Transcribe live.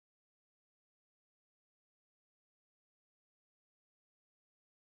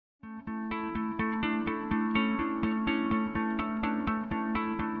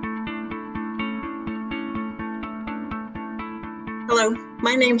Hello,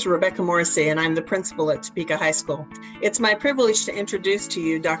 my name's Rebecca Morrissey and I'm the principal at Topeka High School. It's my privilege to introduce to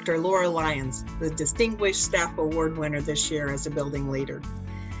you Dr. Laura Lyons, the Distinguished Staff Award winner this year as a building leader.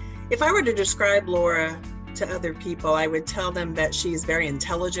 If I were to describe Laura to other people, I would tell them that she's very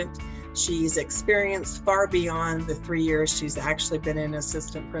intelligent. She's experienced far beyond the 3 years she's actually been in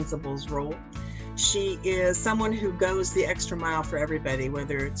assistant principal's role. She is someone who goes the extra mile for everybody,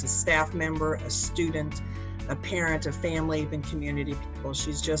 whether it's a staff member, a student, a parent, a family, even community people.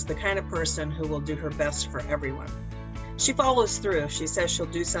 She's just the kind of person who will do her best for everyone. She follows through. If she says she'll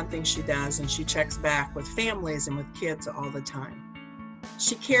do something, she does, and she checks back with families and with kids all the time.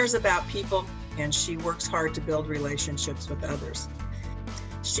 She cares about people, and she works hard to build relationships with others.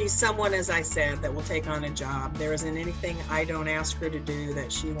 She's someone, as I said, that will take on a job. There isn't anything I don't ask her to do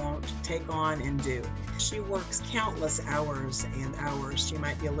that she won't take on and do. She works countless hours and hours. She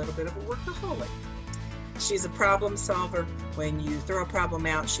might be a little bit of a workaholic. She's a problem solver. When you throw a problem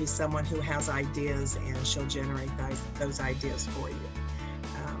out, she's someone who has ideas and she'll generate those ideas for you.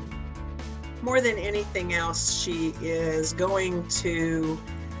 More than anything else, she is going to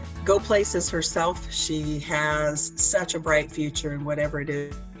go places herself. She has such a bright future in whatever it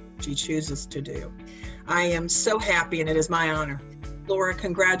is she chooses to do. I am so happy, and it is my honor. Laura,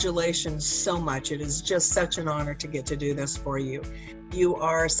 congratulations so much. It is just such an honor to get to do this for you. You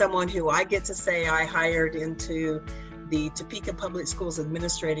are someone who I get to say I hired into the Topeka Public Schools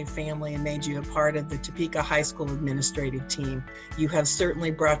administrative family and made you a part of the Topeka High School administrative team. You have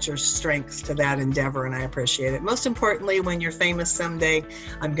certainly brought your strengths to that endeavor, and I appreciate it. Most importantly, when you're famous someday,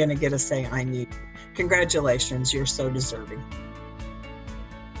 I'm going to get to say I knew you. Congratulations, you're so deserving.